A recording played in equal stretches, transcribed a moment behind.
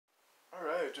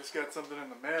just got something in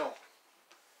the mail.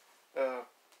 There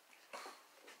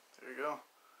you go.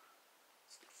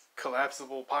 It's a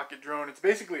collapsible pocket drone. It's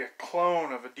basically a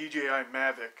clone of a DJI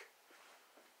Mavic.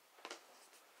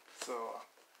 So,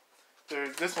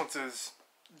 this one says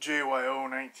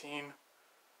JY019,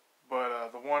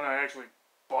 but the one I actually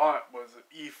bought was an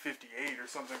E58 or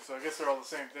something, so I guess they're all the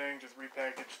same thing, just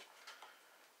repackaged.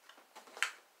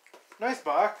 Nice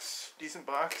box, decent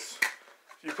box.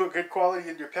 If you put good quality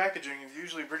in your packaging, it's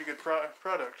usually a pretty good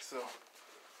product, so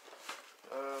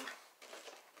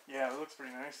yeah, it looks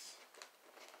pretty nice.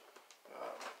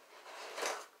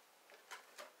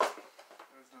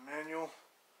 There's the manual.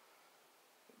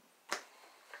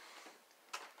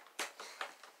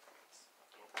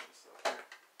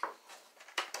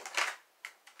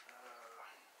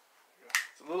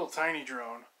 It's a little tiny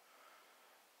drone.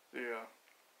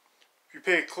 If you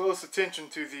pay close attention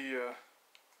to the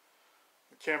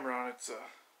camera on it,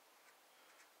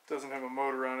 doesn't have a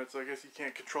motor on it, so I guess you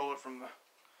can't control it from the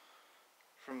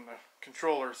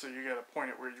controller, so you gotta point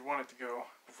it where you want it to go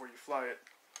before you fly it.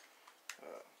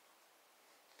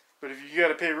 But if you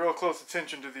gotta pay real close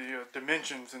attention to the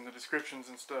dimensions and the descriptions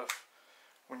and stuff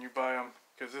when you buy them,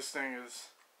 because this thing is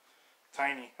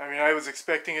tiny. I mean, I was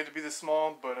expecting it to be this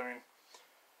small, but I mean,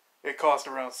 it cost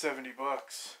around 70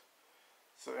 bucks.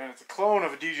 So, and it's a clone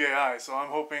of a DJI, so I'm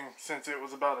hoping since it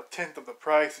was about a tenth of the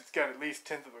price, it's got at least a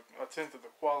tenth of the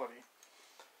quality.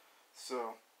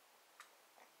 So,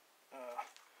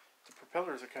 the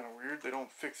propellers are kind of weird. They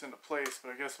don't fix into place,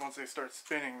 but I guess once they start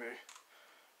spinning, they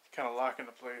kind of lock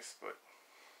into place. But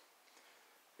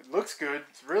it looks good.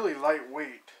 It's really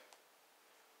lightweight.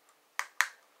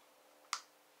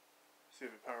 See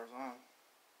if it powers on.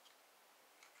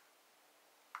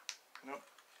 Nope.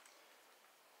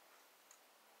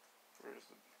 Where's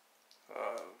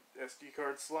the SD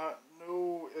card slot?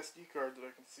 No SD card that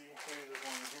I can see. Maybe there's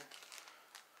one in here.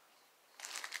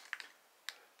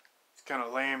 It's kind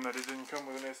of lame that it didn't come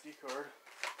with an SD card.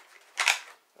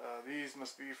 These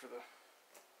must be for the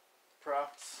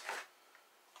props.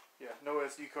 Yeah, no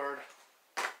SD card.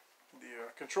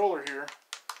 The controller here.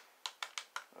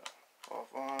 Off,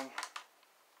 on.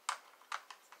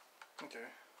 Okay.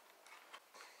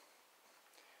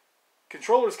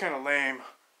 Controller's kind of lame,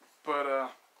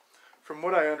 but from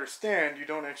what I understand, you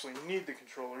don't actually need the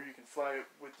controller. You can fly it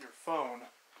with your phone.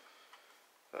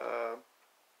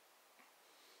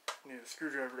 Need a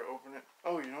screwdriver to open it.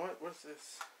 Oh, you know what? What's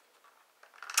this?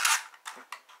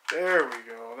 There we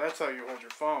go. That's how you hold your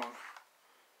phone.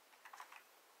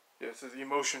 Yeah, it says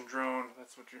Emotion Drone.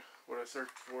 That's what I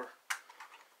searched for.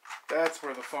 That's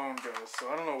where the phone goes. So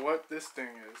I don't know what this thing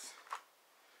is.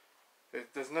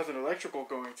 There's nothing electrical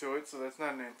going to it, so that's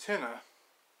not an antenna.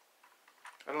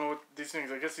 I don't know what these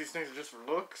things, I guess these things are just for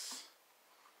looks.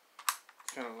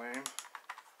 It's kind of lame.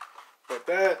 But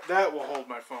that will hold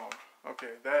my phone.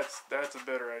 Okay, that's a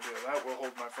better idea. That will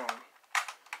hold my phone.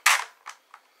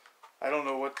 I don't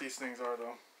know what these things are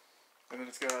though. And then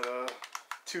it's got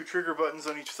 2 trigger buttons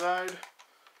on each side.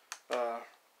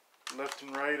 Left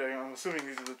and right. I'm assuming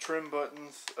these are the trim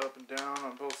buttons, up and down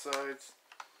on both sides.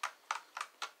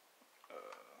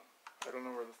 I don't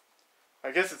know where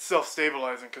I guess it's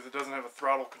self-stabilizing because it doesn't have a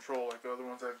throttle control like the other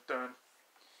ones I've done.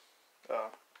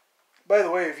 By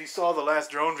the way, if you saw the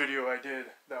last drone video I did,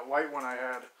 that white one I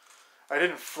had, I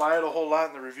didn't fly it a whole lot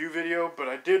in the review video, but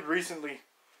I did recently,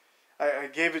 I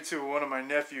gave it to one of my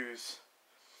nephews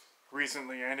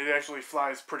recently, and it actually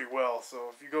flies pretty well.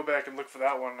 So if you go back and look for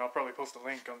that one, I'll probably post a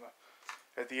link on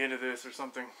at the end of this or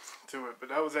something to it. But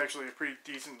that was actually a pretty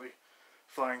decently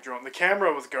flying drone. The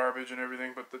camera was garbage and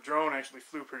everything, but the drone actually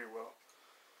flew pretty well.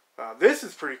 This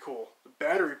is pretty cool. The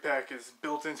battery pack is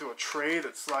built into a tray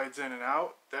that slides in and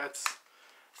out. That's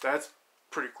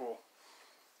pretty cool.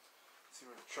 Let's see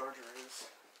where the charger is.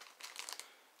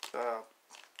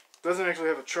 Doesn't actually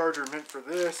have a charger meant for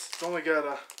this. It's only got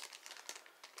a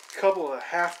couple of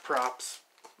half props.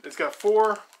 It's got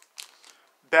 4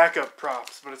 backup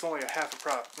props, but it's only a half a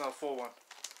prop. It's not a full one.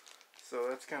 So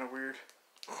that's kind of weird.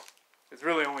 It's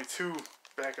really only 2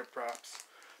 backup props.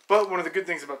 But one of the good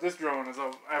things about this drone is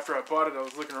after I bought it, I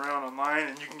was looking around online,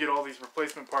 and you can get all these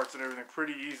replacement parts and everything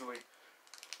pretty easily.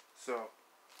 So,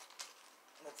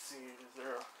 let's see, is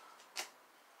there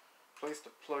a place to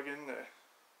plug in the...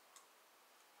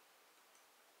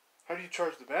 How do you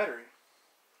charge the battery?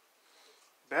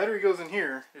 Battery goes in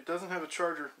here. It doesn't have a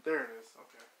charger. There it is.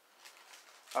 Okay.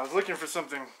 I was looking for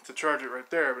something to charge it right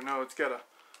there, but no, it's got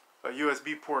a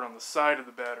USB port on the side of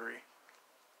the battery.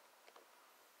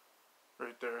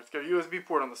 Right there. It's got a USB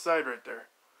port on the side right there.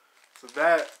 So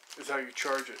that is how you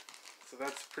charge it. So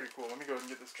that's pretty cool. Let me go ahead and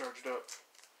get this charged up.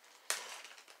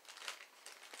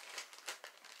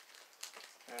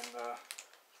 And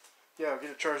yeah, I'll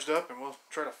get it charged up and we'll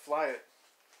try to fly it.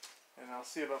 And I'll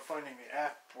see about finding the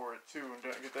app for it too and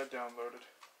get that downloaded.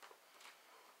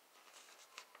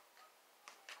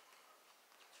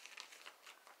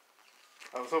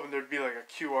 I was hoping there'd be like a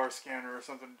QR scanner or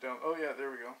something down. Oh yeah,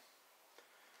 there we go.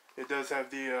 It does have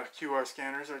the QR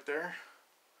scanners right there.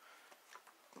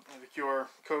 And the QR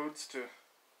codes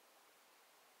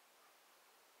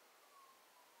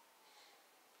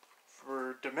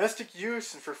for domestic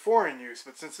use and for foreign use.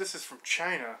 But since this is from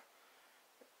China,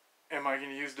 am I going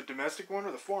to use the domestic one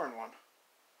or the foreign one?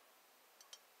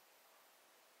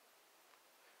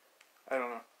 I don't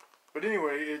know. But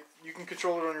anyway, you can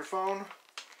control it on your phone.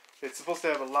 It's supposed to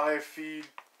have a live feed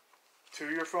to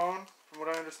your phone, from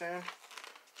what I understand.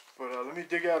 But let me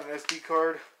dig out an SD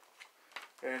card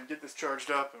and get this charged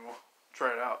up and we'll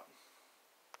try it out.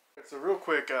 So real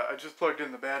quick, I just plugged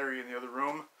in the battery in the other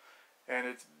room. And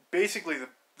it's basically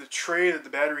the tray that the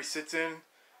battery sits in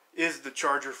is the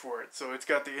charger for it. So it's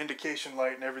got the indication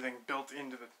light and everything built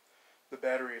into the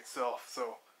battery itself.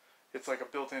 So it's like a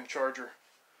built-in charger.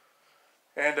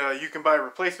 And you can buy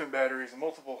replacement batteries and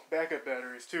multiple backup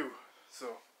batteries too.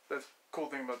 So that's the cool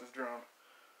thing about this drone.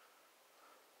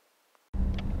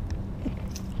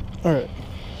 Alright,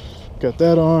 got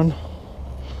that on.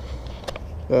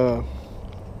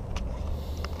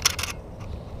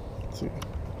 Let's see,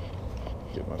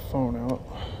 get my phone out.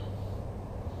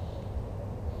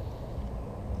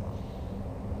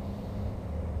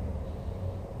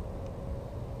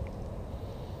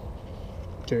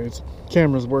 Okay, its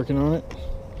camera's working on it.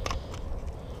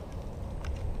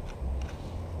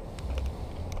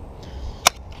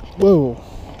 Whoa,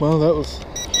 well that was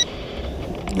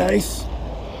nice.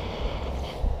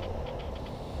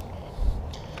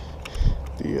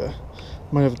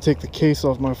 Might have to take the case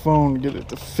off my phone to get it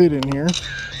to fit in here.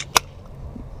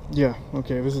 Yeah,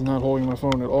 okay, this is not holding my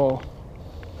phone at all.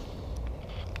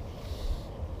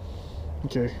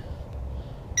 Okay.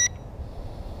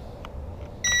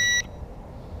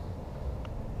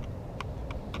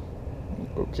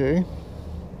 Okay.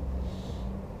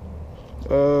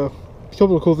 A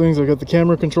couple of cool things. I got the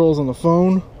camera controls on the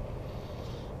phone.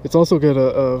 It's also got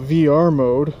a VR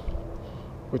mode,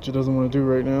 which it doesn't want to do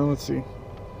right now. Let's see.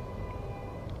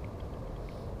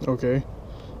 Okay.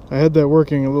 I had that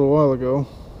working a little while ago.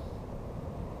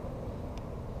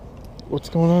 What's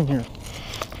going on here?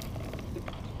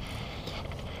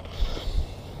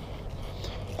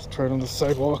 Let's try it on the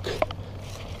sidewalk.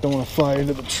 Don't want to fly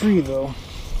into the tree though.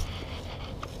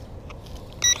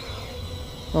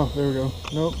 Oh, there we go.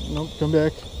 Nope, nope, come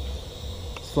back.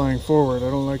 It's flying forward. I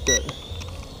don't like that.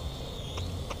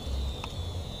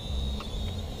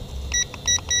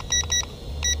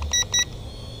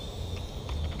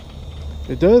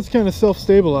 It does kind of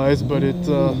self-stabilize, but it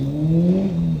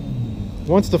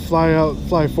wants to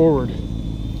fly forward.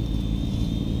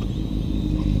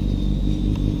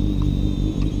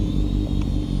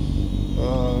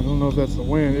 I don't know if that's the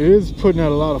wind. It is putting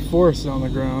out a lot of force on the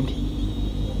ground.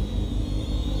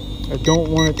 I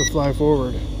don't want it to fly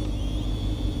forward.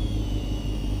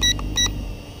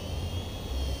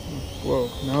 Whoa,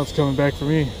 now it's coming back for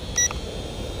me.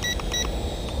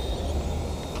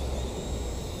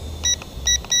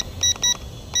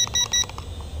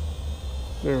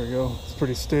 There we go. It's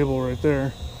pretty stable right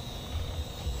there.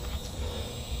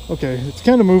 Okay, it's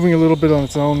kind of moving a little bit on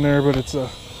its own there, but it's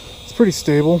pretty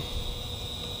stable.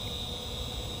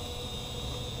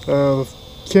 The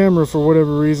camera, for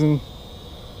whatever reason,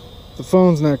 the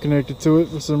phone's not connected to it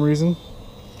for some reason.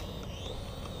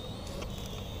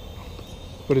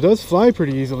 But it does fly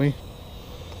pretty easily.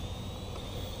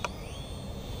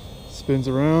 Spins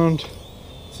around.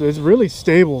 So it's really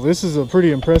stable. This is a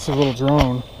pretty impressive little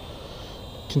drone,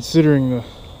 considering the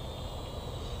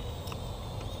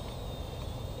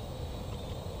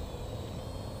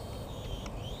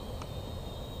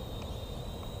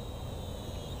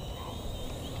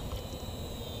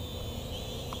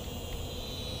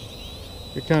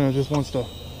it kind of just wants to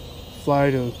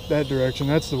fly to that direction.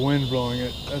 That's the wind blowing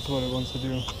it. That's what it wants to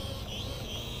do.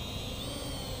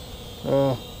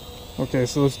 Okay,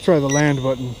 so let's try the land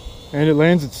button. And it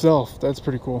lands itself. That's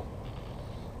pretty cool.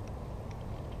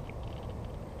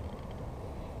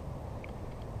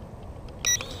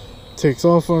 Takes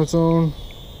off on its own.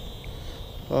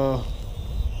 And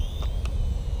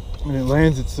it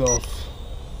lands itself.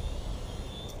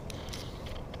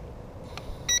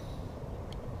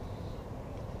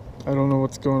 I don't know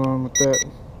what's going on with that.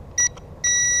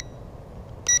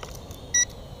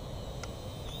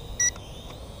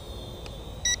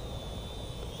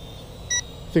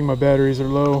 I think my batteries are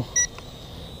low,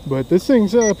 but this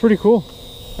thing's pretty cool.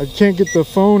 I can't get the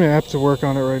phone app to work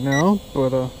on it right now,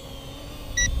 but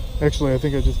actually I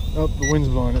think I just, oh, the wind's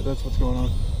blowing it, that's what's going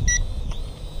on.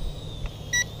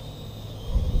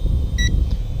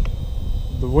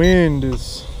 The wind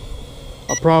is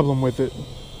a problem with it,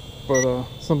 but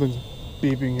something's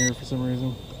beeping here for some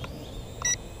reason.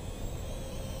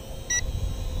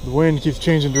 The wind keeps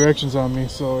changing directions on me,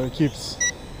 so it keeps...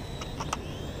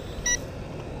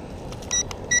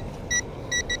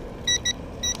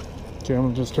 Okay, I'm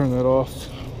gonna just turn that off.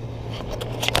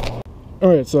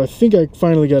 Alright, so I think I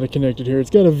finally got it connected here. It's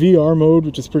got a VR mode,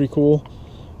 which is pretty cool.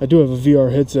 I do have a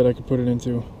VR headset I could put it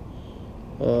into.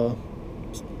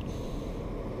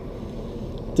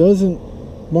 Doesn't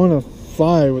want to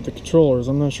fly with the controllers.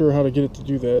 I'm not sure how to get it to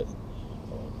do that.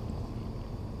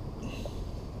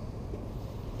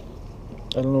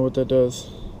 I don't know what that does.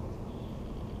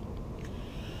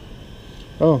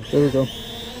 Oh, there we go.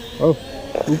 Oh,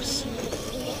 oops.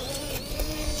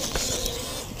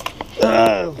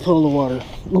 Ah, puddle of water.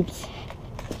 Oops.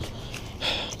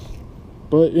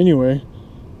 But anyway,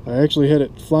 I actually had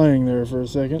it flying there for a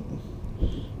second.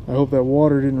 I hope that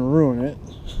water didn't ruin it.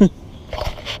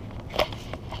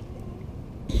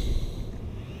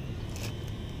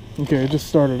 Okay, it just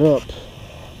started up.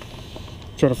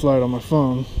 Try to fly it on my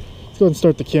phone. Let's go ahead and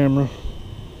start the camera.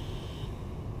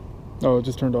 Oh, it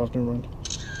just turned off, never mind.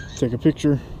 Take a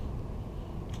picture.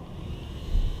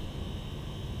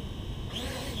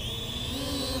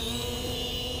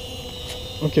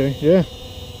 Okay, yeah,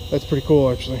 that's pretty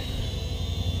cool actually.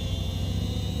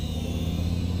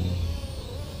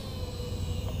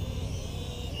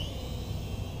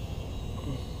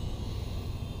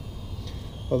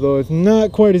 Although it's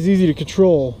not quite as easy to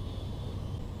control.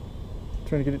 I'm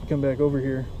trying to get it to come back over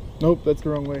here. Nope, that's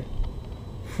the wrong way.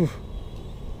 Whew.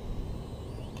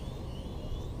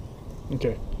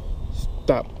 Okay,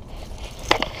 stop.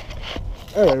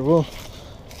 Alright, well,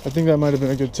 I think that might have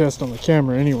been a good test on the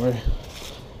camera anyway.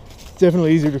 It's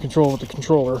definitely easier to control with the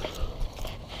controller.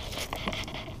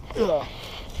 Ugh.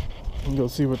 And go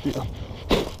see what the...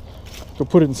 go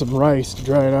put it in some rice to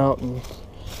dry it out and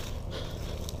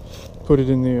put it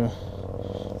in the...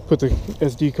 put the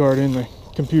SD card in the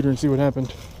computer and see what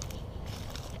happened.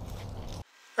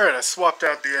 Alright, I swapped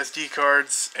out the SD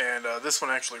cards and this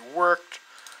one actually worked.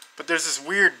 But there's this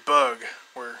weird bug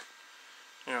where,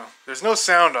 you know, there's no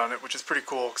sound on it, which is pretty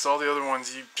cool, because all the other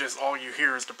ones, all you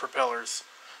hear is the propellers.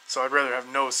 So I'd rather have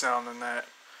no sound than that.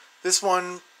 This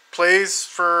one plays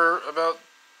for about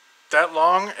that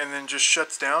long and then just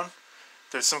shuts down.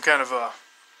 There's some kind of a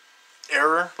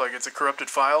error, like it's a corrupted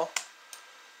file.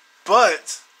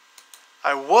 But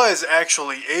I was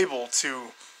actually able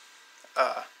to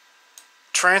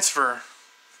transfer...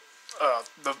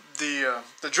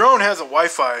 the drone has a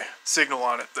Wi-Fi signal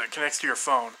on it that connects to your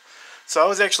phone. So I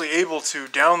was actually able to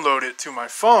download it to my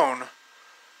phone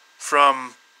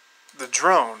from the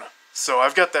drone. So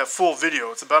I've got that full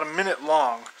video. It's about a minute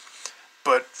long.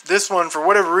 But this one, for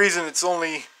whatever reason, it's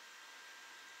only...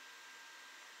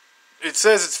 It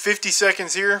says it's 50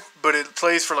 seconds here, but it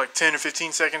plays for like 10 or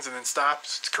 15 seconds and then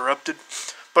stops. It's corrupted.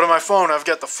 But on my phone, I've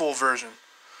got the full version.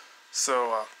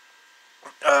 So...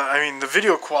 I mean, the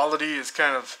video quality is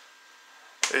kind of,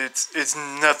 it's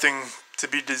nothing to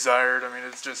be desired. I mean,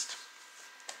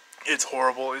 it's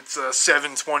horrible. It's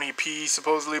 720p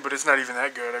supposedly, but it's not even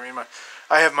that good. I mean,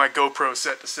 I have my GoPro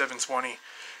set to 720,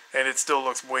 and it still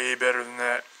looks way better than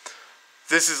that.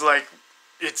 This is like,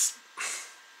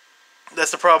 that's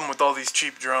the problem with all these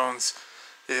cheap drones,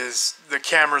 is the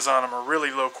cameras on them are really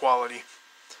low quality.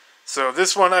 So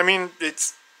this one, I mean,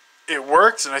 it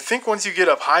works, and I think once you get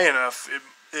up high enough,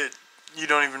 you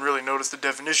don't even really notice the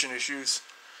definition issues.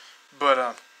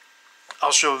 But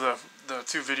I'll show the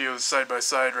two videos side by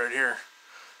side right here.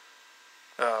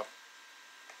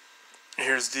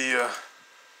 Here's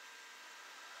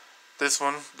this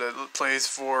one that plays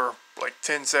for like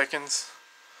 10 seconds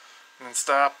and then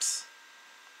stops.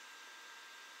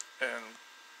 And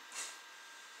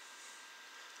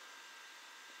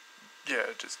yeah,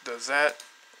 it just does that.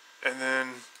 And then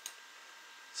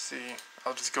see,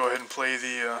 I'll just go ahead and play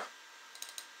the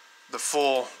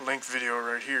full length video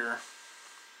right here.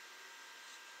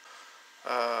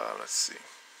 Let's see.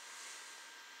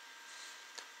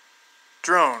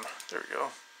 Drone, there we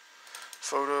go.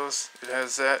 Photos, it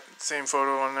has that same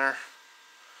photo on there.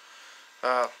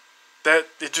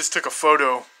 It just took a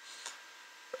photo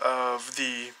of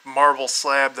the marble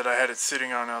slab that I had it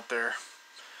sitting on out there,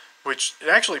 which it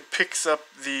actually picks up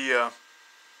the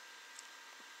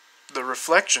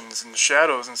reflections and the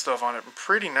shadows and stuff on it in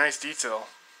pretty nice detail.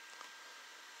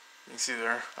 You can see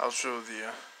there. I'll show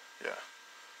the yeah.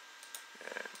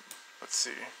 And let's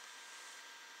see. There we go. Let's see. I'll just go ahead and play the full length video right here. This one, that plays for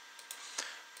like 10 seconds and then stops. And yeah, it just does that. And then see, I'll just go ahead and play the full length video right here. Let's see.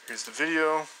 Here's the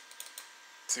video. Let's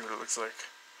see what it looks like.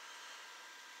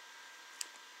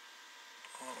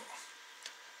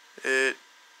 It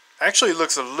actually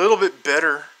looks a little bit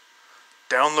better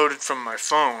downloaded from my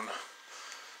phone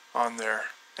on there.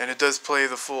 And it does play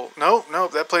the full... No,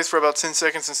 that plays for about 10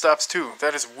 seconds and stops too.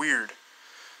 That is weird.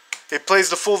 It plays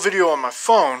the full video on my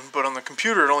phone, but on the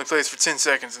computer it only plays for 10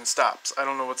 seconds and stops. I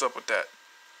don't know what's up with that.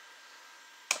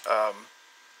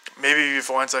 Maybe if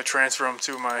once I transfer them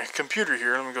to my computer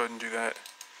here, let me go ahead and do that.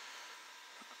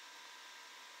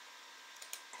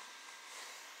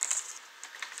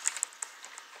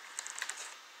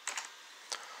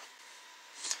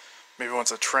 Maybe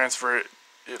once I transfer it,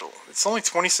 it's only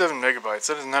 27 megabytes.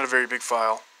 That is not a very big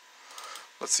file.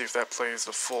 Let's see if that plays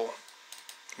the full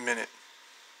minute.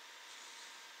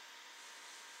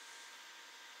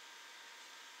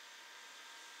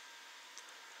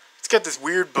 It's got this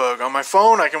weird bug. On my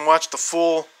phone, I can watch the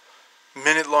full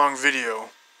minute-long video,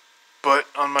 but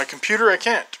on my computer, I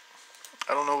can't.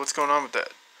 I don't know what's going on with that.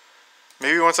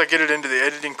 Maybe once I get it into the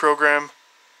editing program,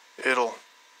 it'll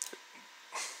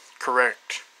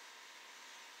correct.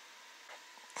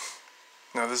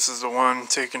 Now this is the one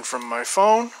taken from my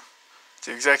phone. It's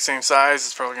the exact same size.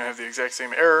 It's probably going to have the exact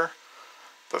same error.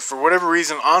 But for whatever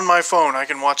reason, on my phone, I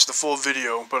can watch the full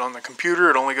video. But on the computer,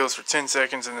 it only goes for 10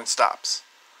 seconds and then stops.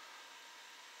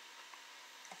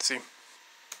 Let's see.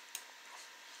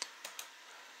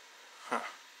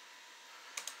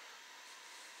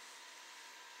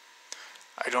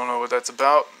 I don't know what that's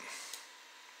about.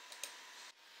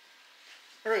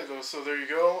 Alright though, so there you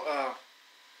go.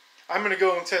 I'm going to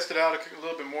go and test it out a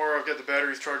little bit more. I've got the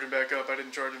batteries charging back up. I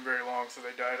didn't charge them very long, so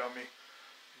they died on me.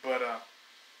 But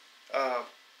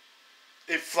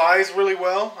it flies really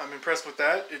well. I'm impressed with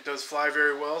that. It does fly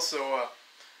very well. So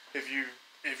if you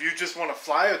just want to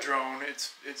fly a drone,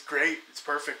 it's great. It's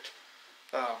perfect.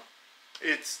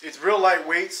 It's real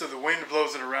lightweight, so the wind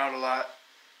blows it around a lot.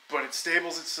 But it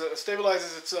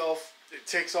stabilizes itself. It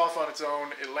takes off on its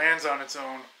own. It lands on its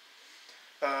own.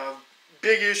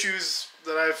 Big issues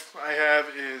that I have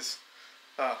is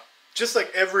just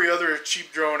like every other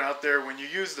cheap drone out there, when you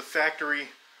use the factory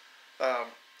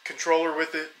controller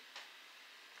with it,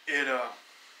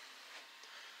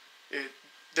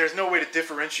 there's no way to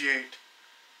differentiate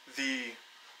the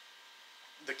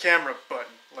camera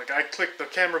button. Like, I clicked the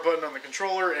camera button on the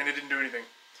controller and it didn't do anything.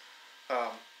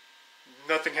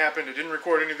 Nothing happened. It didn't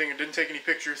record anything. It didn't take any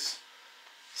pictures.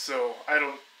 So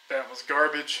that was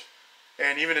garbage.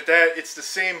 And even at that, it's the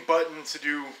same button to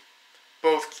do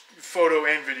both photo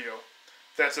and video.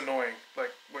 That's annoying.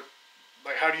 Like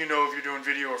how do you know if you're doing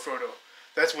video or photo?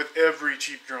 That's with every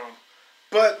cheap drone.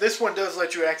 But this one does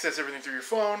let you access everything through your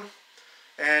phone,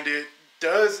 and it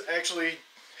does actually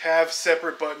have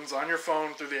separate buttons on your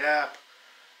phone through the app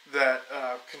that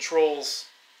controls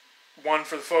one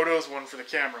for the photos, one for the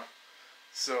camera,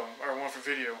 or one for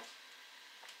video.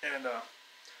 And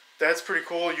that's pretty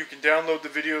cool. You can download the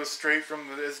videos straight from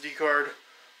the SD card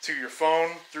to your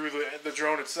phone through the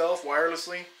drone itself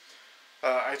wirelessly.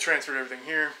 I transferred everything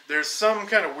here. There's some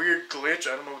kind of weird glitch.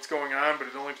 I don't know what's going on, but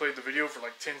it only played the video for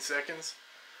like 10 seconds.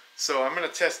 So I'm going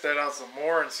to test that out some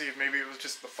more and see if maybe it was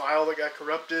just the file that got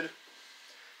corrupted.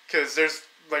 Because there's,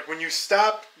 like, when you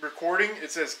stop recording,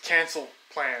 it says cancel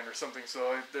plan or something.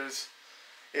 So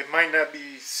it might not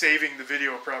be saving the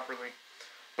video properly.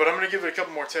 But I'm going to give it a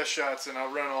couple more test shots, and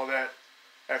I'll run all that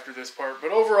after this part.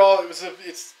 But overall,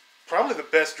 it's probably the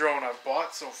best drone I've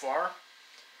bought so far.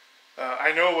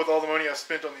 I know with all the money I've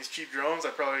spent on these cheap drones, I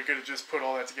probably could have just put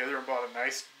all that together and bought a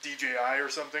nice DJI or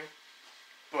something.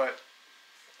 But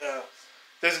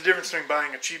there's a difference between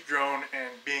buying a cheap drone and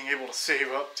being able to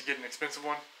save up to get an expensive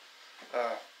one.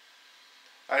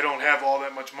 I don't have all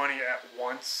that much money at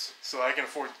once, so I can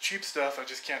afford the cheap stuff. I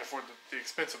just can't afford the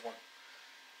expensive one.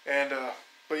 And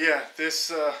but yeah,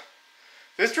 this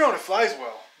drone, it flies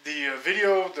well. The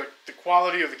video, the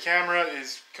quality of the camera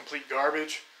is complete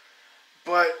garbage.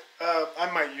 But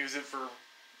I might use it for.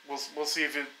 We'll see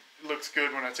if it looks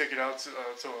good when I take it out to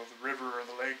the river or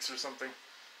the lakes or something.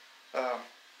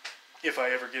 If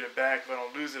I ever get it back, if I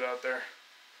don't lose it out there.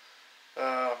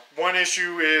 One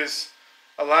issue is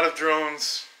a lot of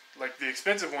drones, like the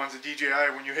expensive ones, the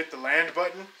DJI, when you hit the land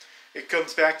button, it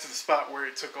comes back to the spot where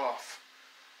it took off.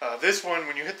 This one,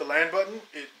 when you hit the land button,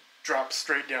 it drops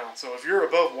straight down. So if you're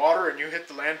above water and you hit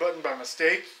the land button by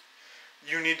mistake,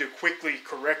 you need to quickly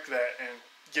correct that and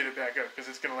get it back up, because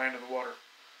it's going to land in the water.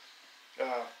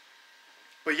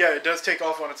 But yeah, it does take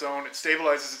off on its own. It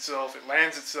stabilizes itself. It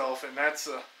lands itself, and that's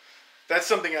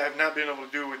something I have not been able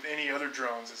to do with any other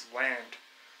drones, is land.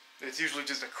 It's usually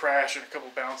just a crash and a couple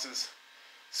bounces.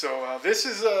 So this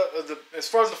is as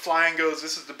far as the flying goes,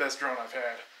 this is the best drone I've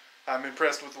had. I'm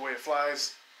impressed with the way it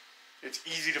flies. It's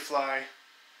easy to fly,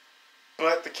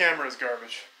 but the camera is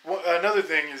garbage. Another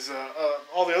thing is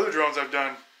all the other drones I've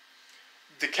done,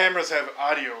 the cameras have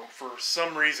audio for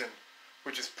some reason,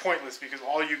 which is pointless because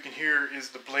all you can hear is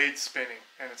the blade spinning,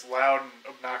 and it's loud and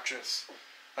obnoxious.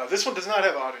 This one does not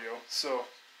have audio, so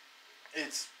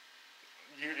it's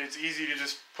easy to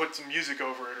just put some music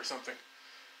over it or something.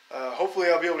 Hopefully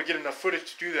I'll be able to get enough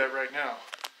footage to do that right now.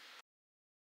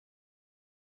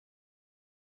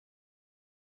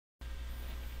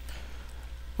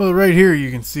 Well, right here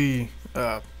you can see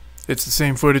it's the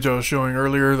same footage I was showing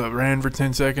earlier that ran for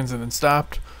 10 seconds and then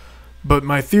stopped. But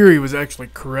my theory was actually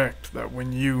correct, that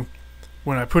when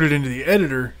I put it into the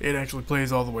editor, it actually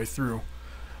plays all the way through.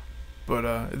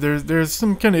 But there's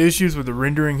some kind of issues with the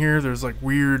rendering here. There's like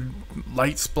weird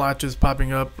light splotches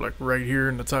popping up, like right here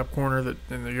in the top corner, that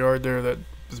in the yard there, that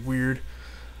is weird.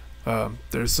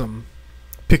 There's some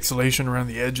pixelation around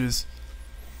the edges,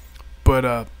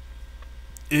 but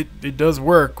it does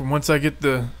work. Once I get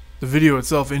the video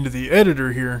itself into the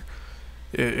editor here,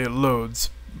 it loads.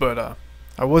 But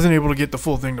I wasn't able to get the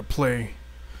full thing to play.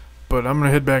 But I'm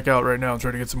gonna head back out right now and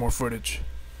try to get some more footage.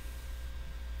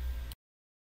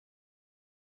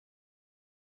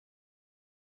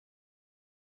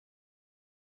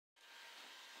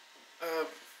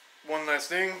 One last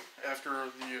thing after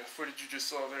the footage you just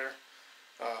saw there.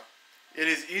 It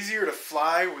is easier to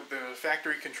fly with the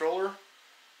factory controller,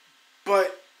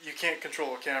 but you can't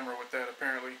control a camera with that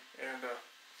apparently. And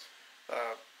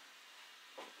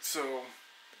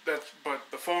but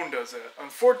the phone does that.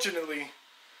 Unfortunately,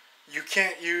 you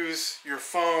can't use your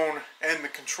phone and the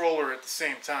controller at the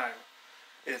same time.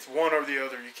 It's one or the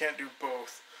other. You can't do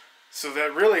both. So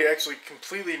that really actually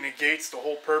completely negates the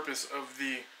whole purpose of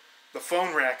the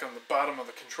phone rack on the bottom of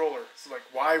the controller. It's like,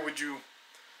 why would you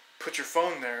put your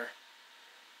phone there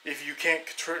if you can't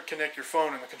connect your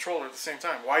phone and the controller at the same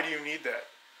time? Why do you need that?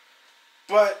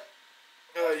 But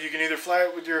you can either fly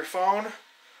it with your phone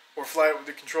or fly it with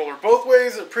the controller. Both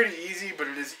ways are pretty easy, but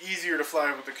it is easier to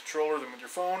fly with the controller than with your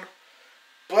phone.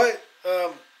 But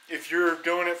if you're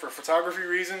doing it for photography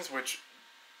reasons, which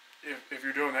if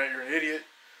you're doing that, you're an idiot.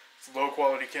 It's a low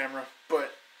quality camera.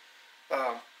 But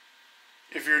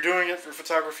if you're doing it for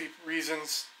photography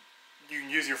reasons, you can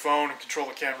use your phone and control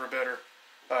the camera better.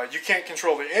 You can't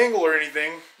control the angle or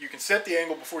anything. You can set the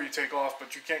angle before you take off,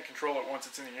 but you can't control it once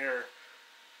it's in the air.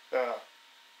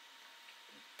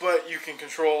 But you can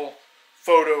control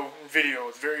photo and video.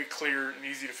 It's very clear and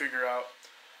easy to figure out.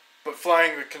 But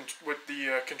flying with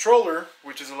the controller,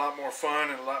 which is a lot more fun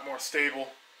and a lot more stable,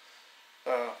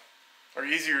 or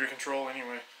easier to control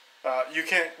anyway, you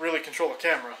can't really control the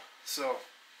camera. So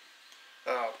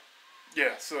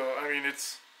yeah, so I mean,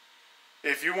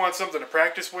 if you want something to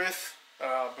practice with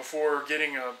before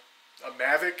getting a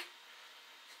Mavic,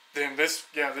 then this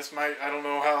might, I don't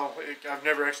know how, I've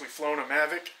never actually flown a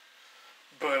Mavic,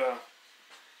 but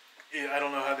I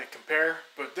don't know how they compare,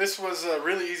 but this was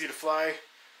really easy to fly,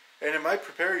 and it might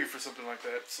prepare you for something like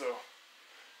that. So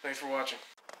thanks for watching.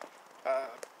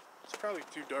 It's probably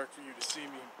too dark for you to see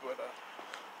me, but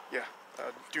yeah,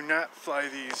 do not fly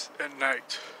these at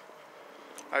night.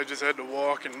 I just had to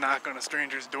walk and knock on a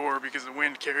stranger's door because the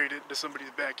wind carried it to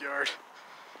somebody's backyard.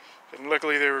 And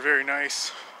luckily they were very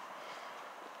nice.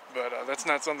 But that's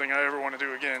not something I ever want to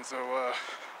do again. So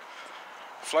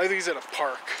fly these at a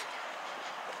park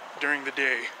during the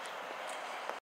day.